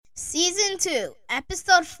Season 2,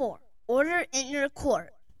 Episode 4, Order in Your Court.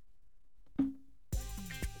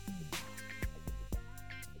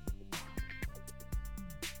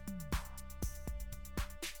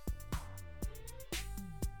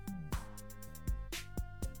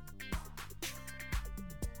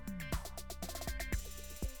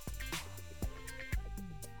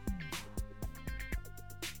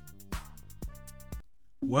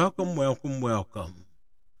 Welcome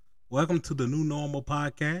to the New Normal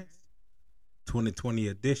Podcast, 2020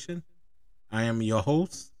 edition. I am your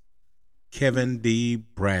host, Kevin D.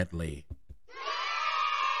 Bradley.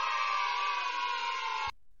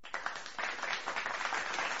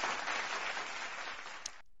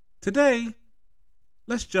 Today,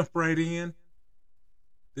 let's jump right in.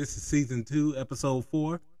 This is Season 2, Episode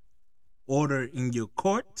 4, Order in Your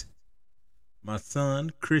Court. My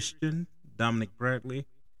son, Christian Dominic Bradley,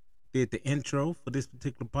 did the intro for this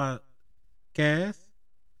particular podcast,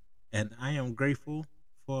 and I am grateful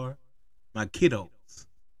for my kiddos.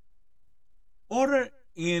 Order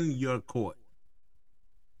in your court.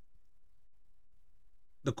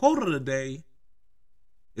 The quote of the day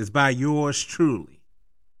is by yours truly.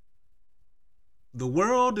 The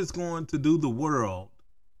world is going to do the world,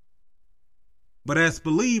 but as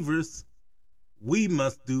believers, we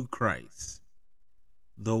must do Christ.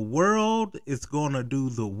 The world is going to do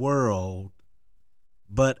the world,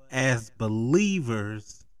 but as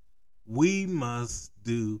believers, we must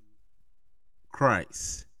do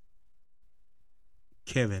Christ.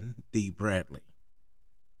 Kevin D. Bradley.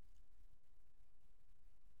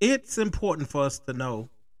 It's important for us to know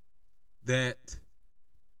that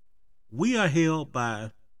we are held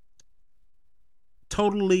by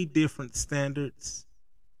totally different standards.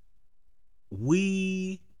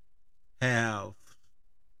 We have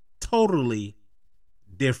totally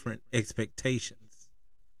different expectations.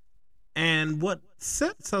 And what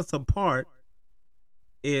sets us apart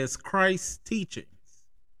is Christ's teachings.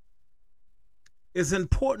 It's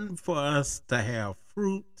important for us to have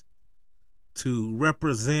fruit to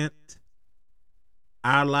represent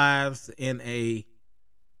our lives in a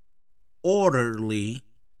orderly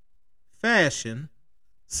fashion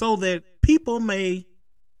so that people may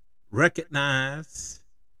recognize.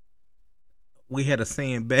 We had a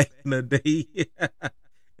saying back in the day,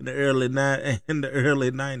 in the early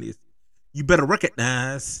 90s. You better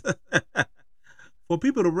recognize, for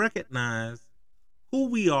people to recognize who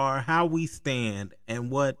we are, how we stand, and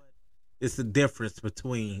what is the difference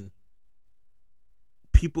between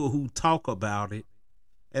people who talk about it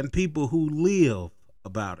and people who live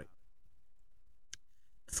about it.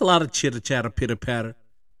 It's a lot of chitter-chatter, pitter-patter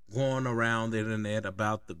going around the internet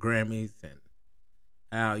about the Grammys and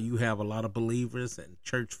how you have a lot of believers and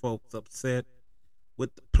church folks upset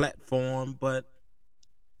with the platform, but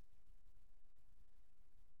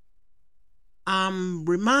I'm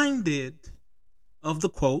reminded of the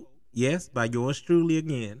quote, yes, by yours truly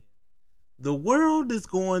again. The world is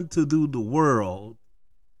going to do the world,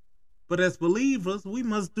 but as believers, we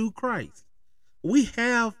must do Christ. We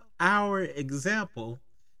have our example,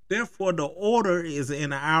 therefore the order is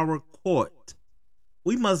in our court.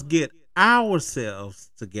 We must get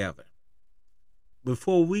ourselves together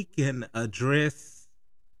before we can address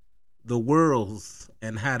the worlds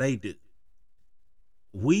and how they do.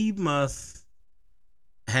 We must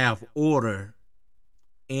have order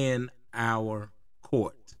in our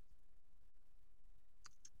court.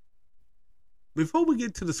 Before we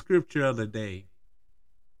get to the scripture of the day,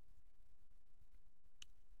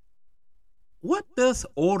 what does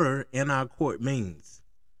order in our court means?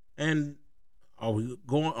 And are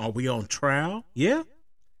we on trial? Yeah.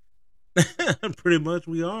 Pretty much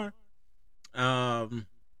we are.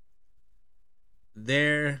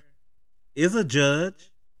 There is a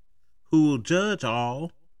judge who will judge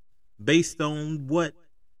all based on what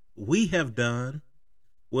we have done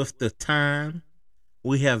with the time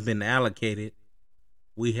we have been allocated,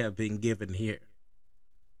 we have been given here.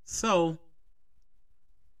 So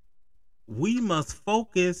we must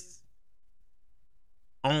focus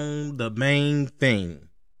on the main thing.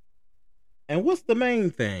 And what's the main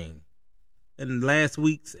thing? In last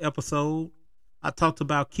week's episode, I talked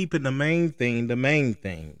about keeping the main thing the main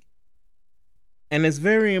thing. And it's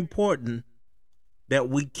very important that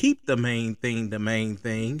we keep the main thing the main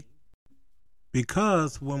thing,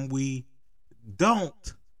 because when we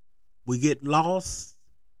don't, we get lost,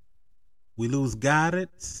 we lose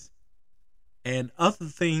guidance, and other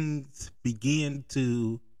things begin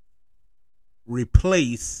to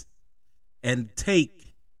replace and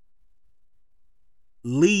take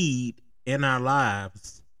lead in our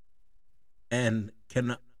lives and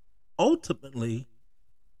can ultimately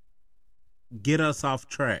get us off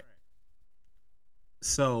track.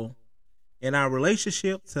 So in our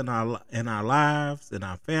relationships, in our lives, in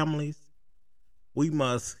our families, we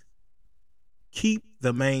must keep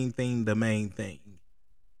the main thing the main thing.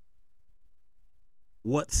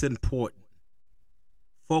 What's important?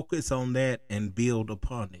 Focus on that and build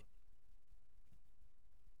upon it.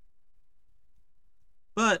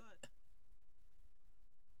 But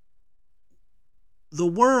the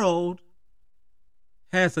world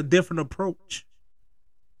has a different approach.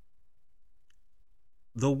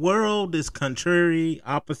 The world is contrary,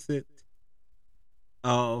 opposite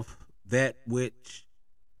of that which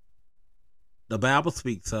the Bible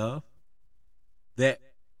speaks of, that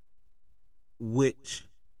which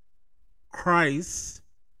Christ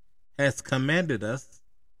has commanded us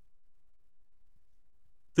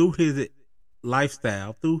through his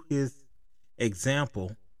lifestyle, through his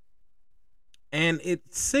example. And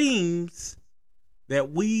it seems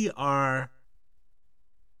that we are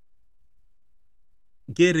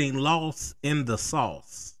getting lost in the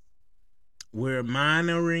sauce. We're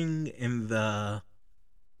majoring in the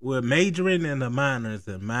minors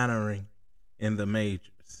and minoring in the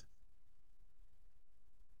majors.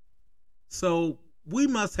 So we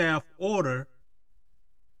must have order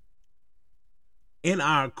in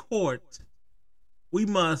our court. We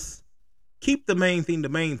must keep the main thing the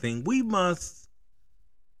main thing. We must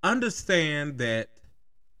understand that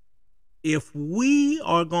if we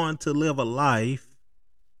are going to live a life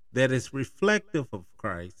that is reflective of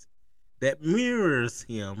Christ, that mirrors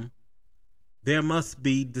him, there must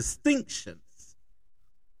be distinctions.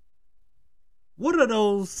 What are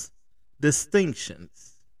those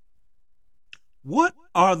distinctions? What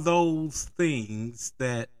are those things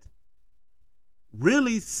that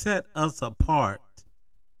really set us apart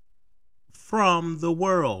from the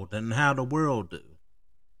world and how the world do?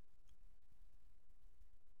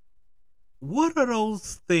 What are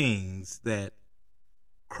those things that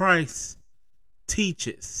Christ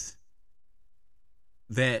teaches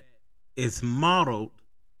that is modeled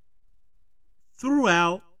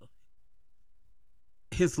throughout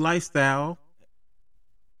his lifestyle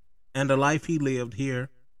and the life he lived here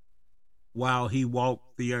while he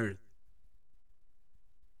walked the earth?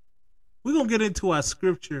 We're going to get into our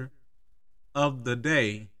scripture of the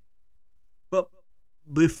day. But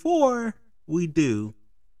before we do,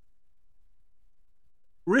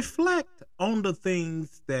 reflect on the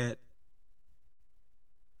things that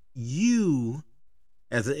you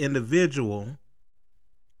as an individual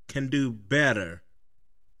can do better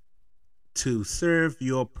to serve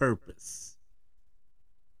your purpose.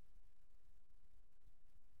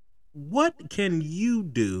 What can you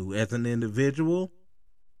do as an individual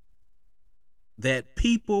that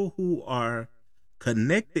people who are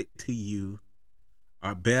connected to you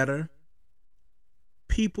are better?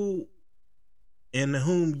 People in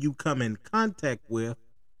whom you come in contact with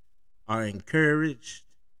are encouraged,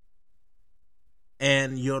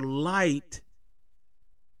 and your light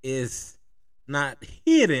is not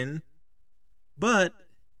hidden, but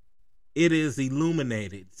it is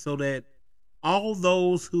illuminated so that all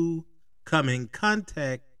those who come in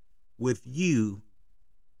contact with you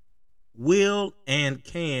will and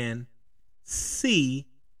can see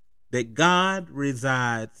that God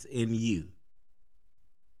resides in you.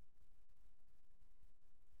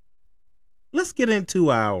 Let's get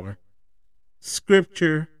into our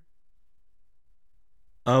scripture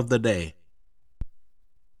of the day.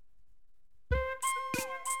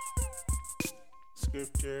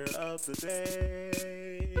 Scripture of the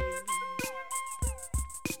day.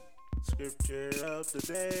 Scripture of the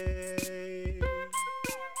day.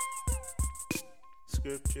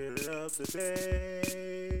 Scripture of the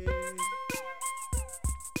day.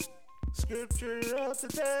 Scripture of the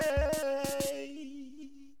day.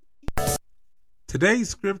 Today's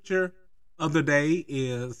scripture of the day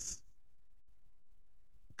is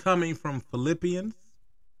coming from Philippians,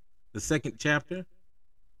 the 2nd chapter,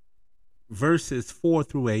 verses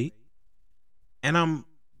 4-8. And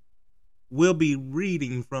we'll be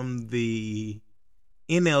reading from the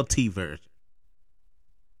NLT version.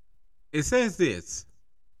 It says this: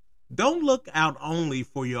 don't look out only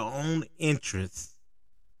for your own interests,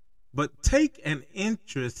 but take an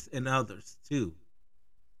interest in others too.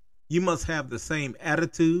 You must have the same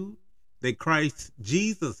attitude that Christ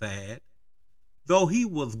Jesus had. Though he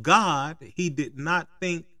was God, he did not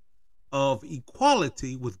think of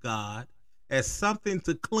equality with God as something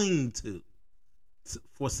to cling to,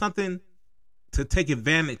 for something to take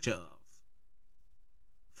advantage of,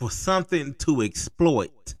 for something to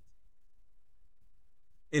exploit.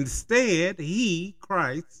 Instead, he,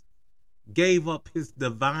 Christ, gave up his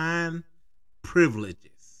divine privileges.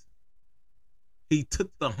 He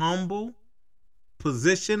took the humble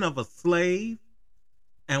position of a slave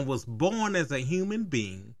and was born as a human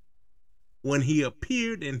being, when he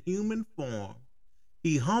appeared in human form,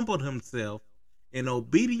 he humbled himself in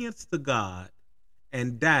obedience to God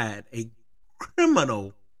and died a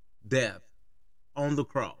criminal death on the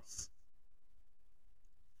cross.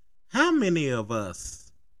 How many of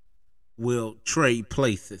us will trade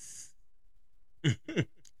places?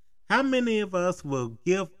 How many of us will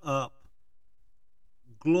give up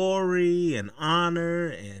glory and honor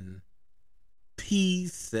and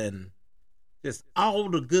peace and just all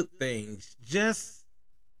the good things just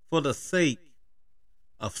for the sake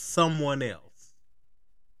of someone else?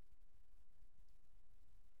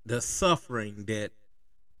 The suffering that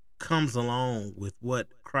comes along with what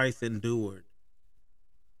Christ endured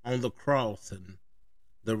on the cross and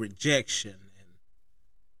the rejection,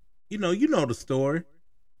 and you know the story.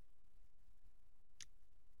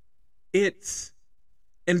 It's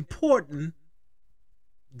important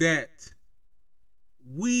that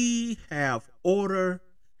we have order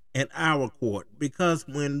in our court, because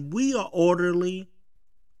when we are orderly,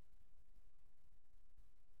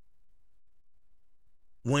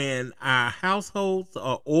 when our households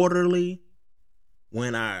are orderly,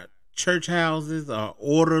 when our church houses are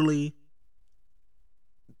orderly,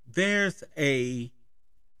 there's a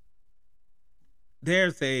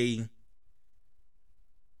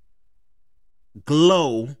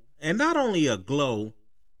glow, and not only a glow,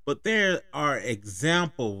 but there are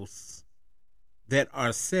examples that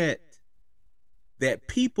are set that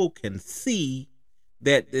people can see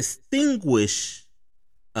that distinguish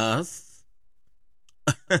us.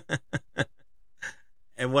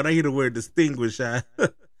 And when I hear the word distinguish, I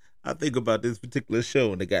think about this particular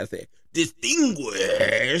show, and the guy said,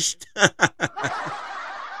 distinguished.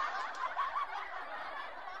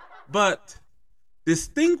 But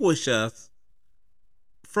distinguish us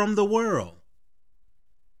from the world.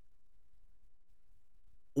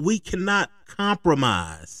 We cannot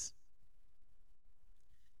compromise.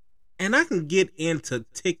 And I can get into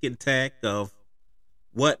tick and tack of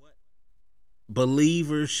what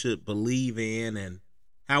believers should believe in and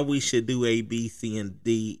how we should do A, B, C, and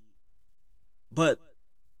D. But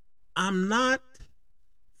I'm not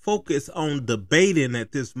focused on debating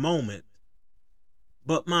at this moment.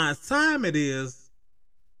 But my assignment is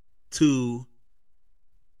to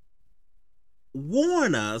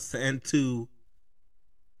warn us and to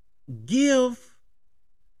give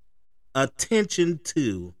attention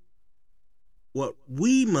to what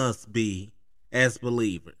we must be as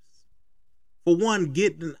believers. For one,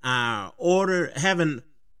 getting our order, having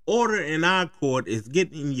order in our court is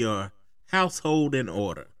getting your household in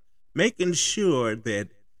order, making sure that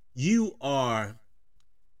you are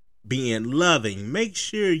being loving, make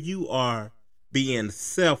sure you are being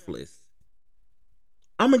selfless.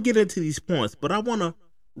 I'm going to get into these points, but I want to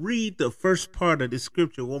read the first part of the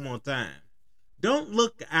scripture one more time. Don't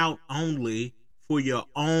look out only for your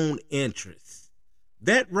own interests.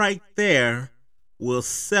 That right there will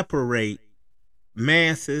separate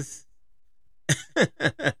masses,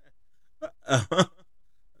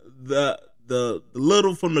 the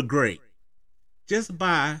little from the great, just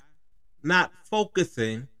by not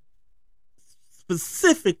focusing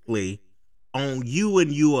specifically on you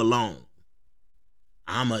and you alone.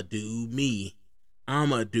 I'ma do me.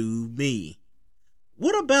 I'ma do me.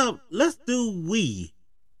 What about let's do we?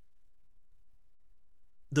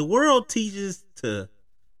 The world teaches to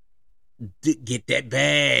get that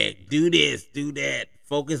bag, do this, do that,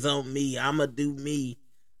 focus on me, I'ma do me,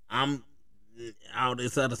 I'm all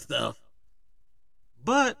this other stuff.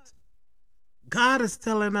 But God is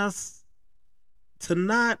telling us to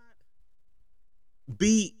not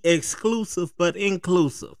be exclusive but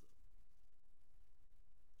inclusive.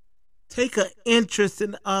 Take an interest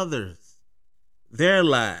in others, their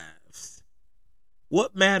lives,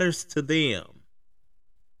 what matters to them,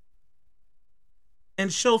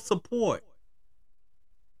 and show support.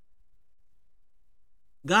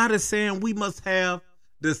 God is saying we must have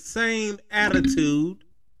the same attitude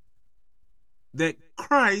that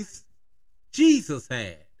Christ Jesus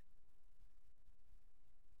had.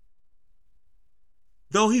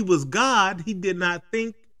 Though he was God, he did not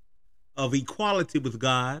think of equality with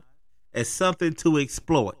God as something to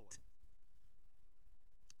exploit,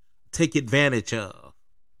 take advantage of.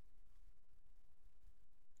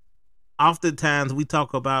 Oftentimes we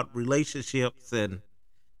talk about relationships and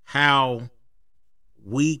how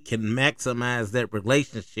we can maximize that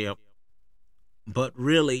relationship, but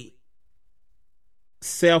really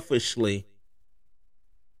selfishly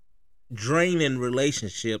draining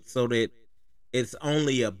relationships so that it's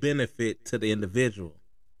only a benefit to the individual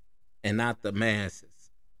and not the masses.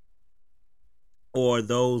 or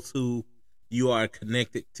those who you are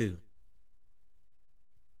connected to.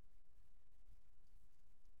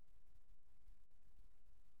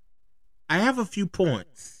 I have a few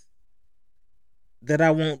points that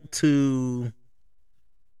I want to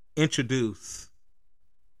introduce.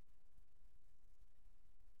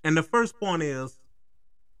 And the first point is,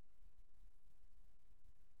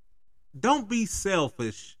 don't be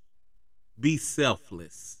selfish, be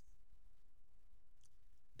selfless.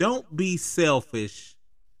 Don't be selfish,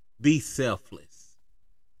 be selfless.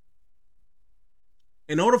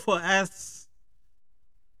 In order for us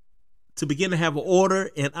to begin to have order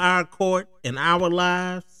in our court, in our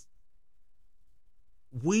lives,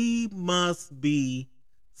 we must be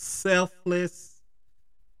selfless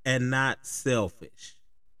and not selfish.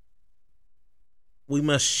 We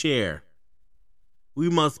must share. We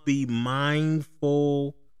must be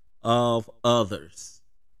mindful of others.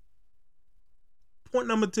 Point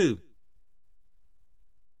number 2.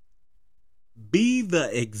 Be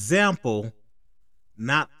the example,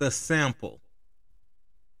 not the sample.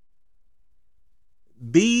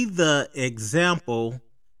 Be the example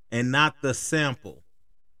and not the sample.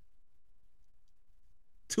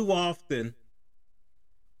 Too often,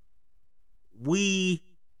 we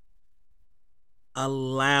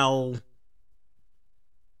don't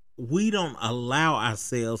allow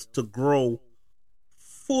ourselves to grow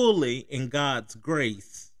fully in God's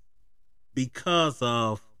grace because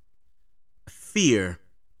of fear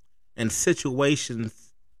and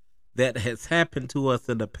situations that has happened to us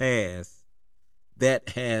in the past that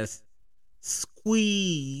has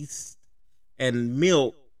squeezed and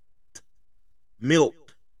milked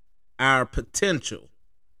our potential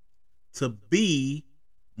to be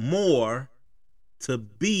more, to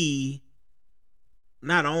be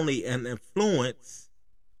not only an influence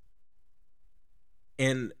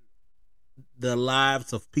in the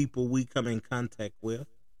lives of people we come in contact with,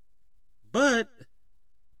 but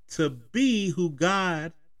to be who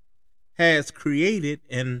God has created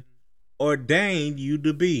and ordained you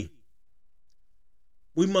to be.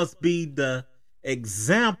 We must be the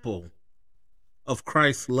example of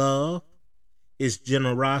Christ's love, his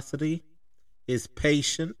generosity, his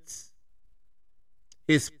patience,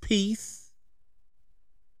 his peace.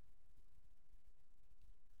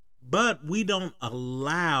 But we don't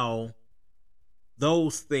allow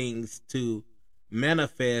those things to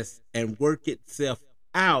manifest and work itself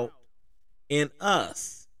out in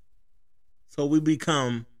us. So we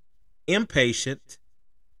become impatient.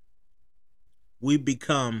 We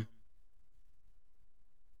become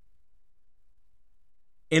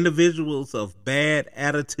individuals of bad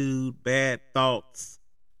attitude, bad thoughts,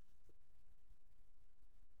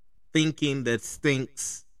 thinking that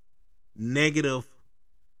stinks, negative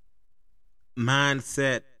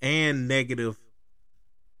mindset, and negative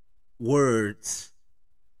words.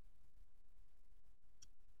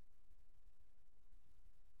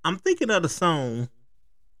 I'm thinking of the song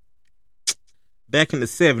back in the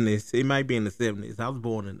 70s. It might be in the 70s. I was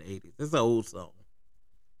born in the 80s. It's an old song.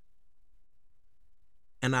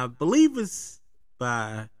 And I believe it's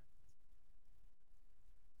by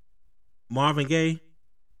Marvin Gaye.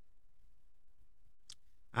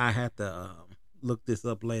 I have to look this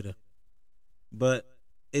up later. But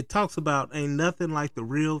it talks about ain't nothing like the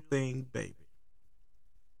real thing, baby.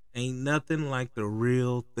 Ain't nothing like the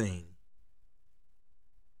real thing.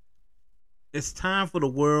 It's time for the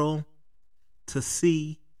world to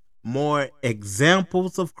see more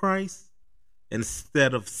examples of Christ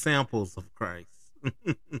instead of samples of Christ.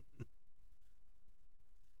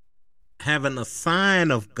 Having a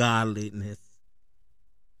sign of godliness,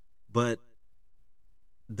 but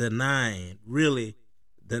really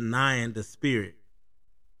denying the spirit.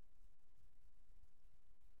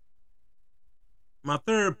 My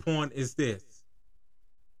third point is this: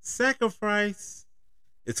 sacrifice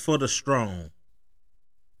is for the strong.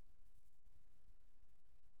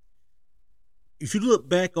 If you look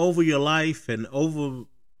back over your life and over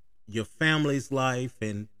your family's life,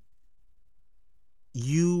 and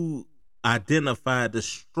you identify the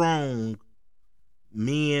strong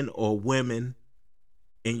men or women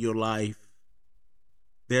in your life,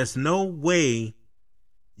 there's no way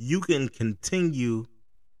you can continue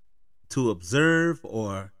to observe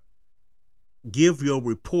or give your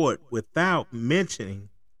report without mentioning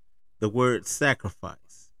the word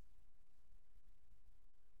sacrifice.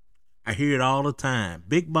 I hear it all the time.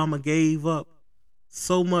 Big Mama gave up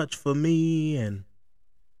so much for me, and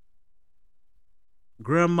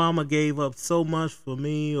Grandmama gave up so much for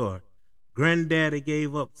me, or Granddaddy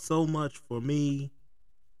gave up so much for me.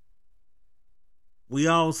 We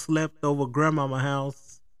all slept over Grandmama's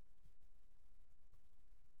house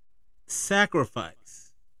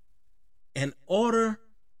sacrifice. In order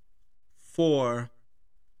for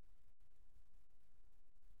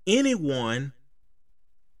anyone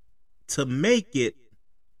to make it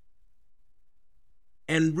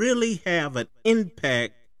and really have an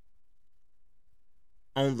impact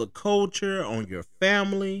on the culture, on your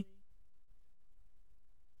family,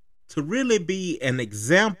 to really be an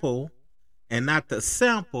example and not the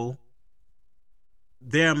sample,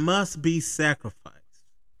 there must be sacrifice.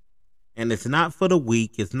 And it's not for the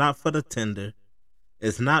weak, it's not for the tender,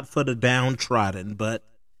 it's not for the downtrodden, but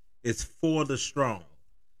it's for the strong.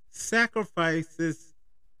 Sacrifices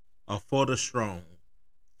are for the strong.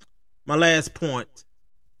 My last point.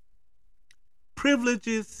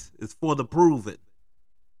 Privileges is for the proven.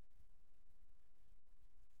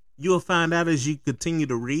 You'll find out as you continue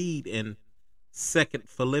to read in 2nd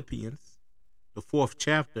Philippians, the 4th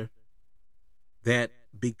chapter, that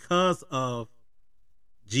because of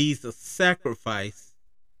Jesus' sacrifice,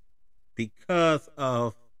 because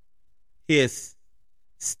of his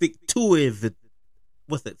stick to it,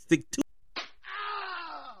 what's that? Stick to.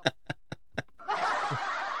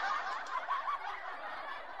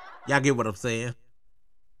 Y'all get what I'm saying?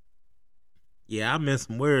 Yeah, I'll mess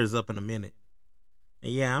some words up in a minute.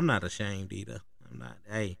 And yeah, I'm not ashamed either. I'm not.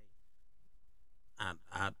 Hey, I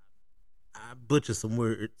butcher some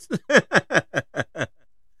words,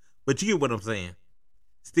 but you get what I'm saying.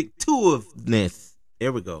 Stick to itiveness.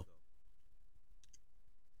 There we go.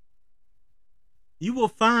 You will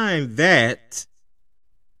find that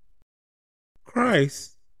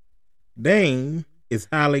Christ's name is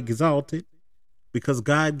highly exalted because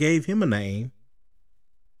God gave him a name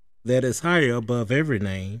that is higher above every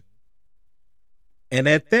name. And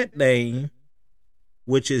at that name,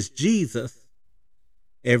 which is Jesus,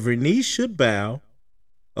 every knee should bow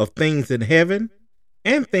of things in heaven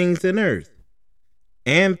and things in earth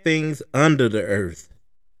and things under the earth,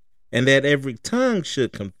 and that every tongue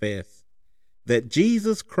should confess that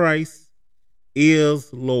Jesus Christ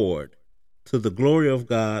is Lord, to the glory of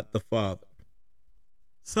God the Father.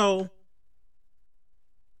 So,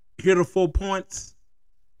 here are the 4 points.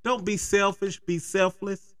 Don't be selfish, be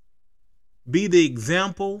selfless. Be the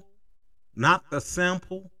example, not the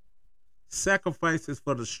sample. Sacrifices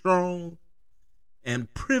for the strong,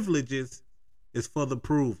 and privileges is for the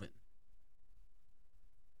proven.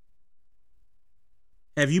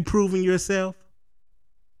 Have you proven yourself?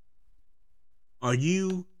 Are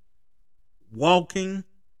you walking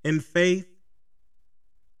in faith?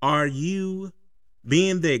 Are you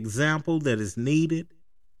being the example that is needed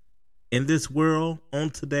in this world on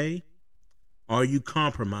today? Are you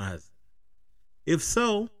compromising? If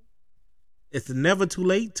so, it's never too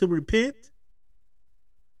late to repent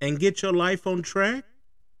and get your life on track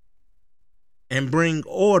and bring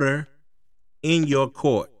order in your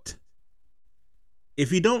court.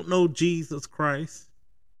 If you don't know Jesus Christ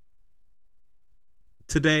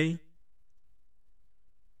today,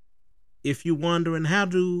 if you're wondering, how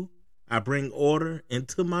do I bring order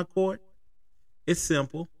into my court? It's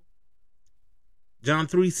simple. John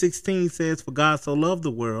 3:16 says, "For God so loved the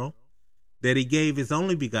world that he gave his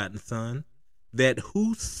only begotten Son, that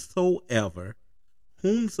whomsoever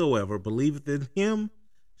believeth in him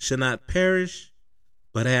shall not perish,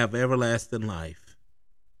 but have everlasting life."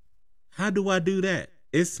 How do I do that?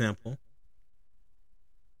 It's simple.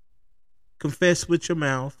 Confess with your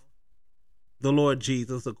mouth the Lord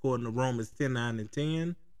Jesus, according to Romans 10:9 and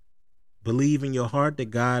 10. Believe in your heart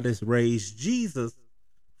that God has raised Jesus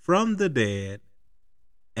from the dead,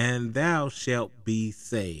 and thou shalt be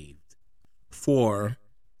saved. For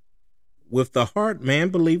with the heart man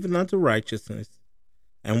believeth unto righteousness,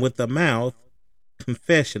 and with the mouth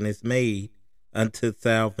confession is made unto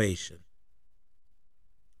salvation.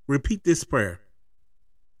 Repeat this prayer.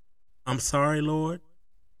 I'm sorry, Lord.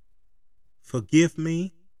 Forgive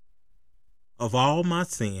me of all my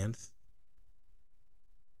sins.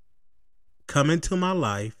 Come into my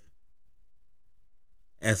life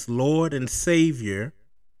as Lord and Savior.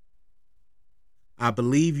 I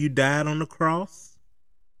believe you died on the cross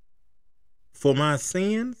for my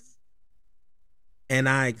sins, and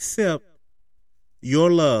I accept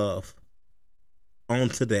your love on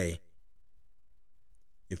today.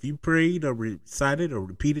 If you prayed or recited or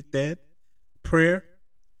repeated that prayer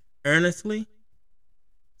earnestly,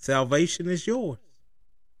 salvation is yours.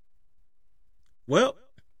 Well,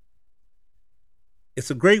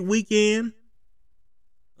 it's a great weekend.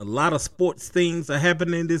 A lot of sports things are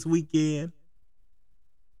happening this weekend.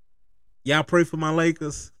 Y'all pray for my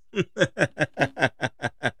Lakers.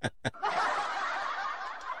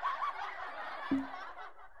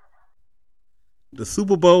 The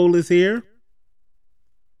Super Bowl is here.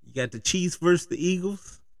 You got the Chiefs versus the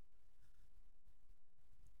Eagles.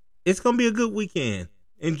 It's going to be a good weekend.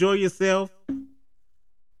 Enjoy yourself.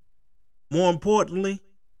 More importantly,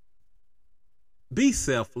 be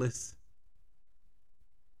selfless.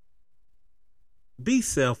 Be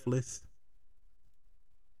selfless.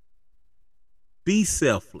 Be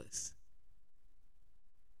selfless.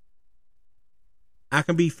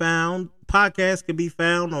 Podcasts can be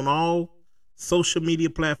found on all social media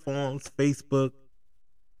platforms. Facebook.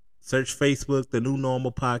 Search Facebook, The New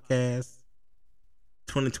Normal Podcast,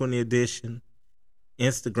 2020 edition.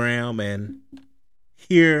 Instagram, and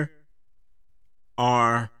here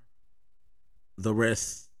are the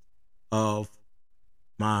rest of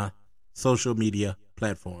my social media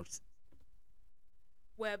platforms.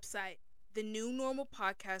 Website, The New Normal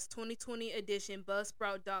Podcast 2020 edition,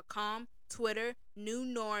 buzzsprout.com. Twitter, New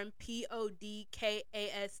Norm,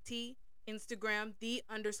 PODCAST. Instagram,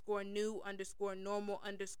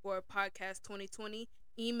 _new_normal_podcast 2020.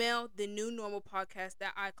 Email, the new normal podcast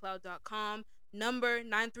at icloud.com. Number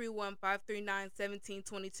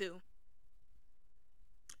 931-539-1722.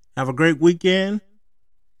 Have a great weekend.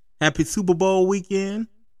 Happy Super Bowl weekend.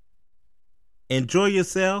 Enjoy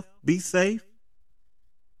yourself. Be safe.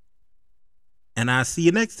 And I'll see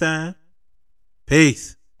you next time.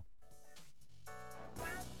 Peace.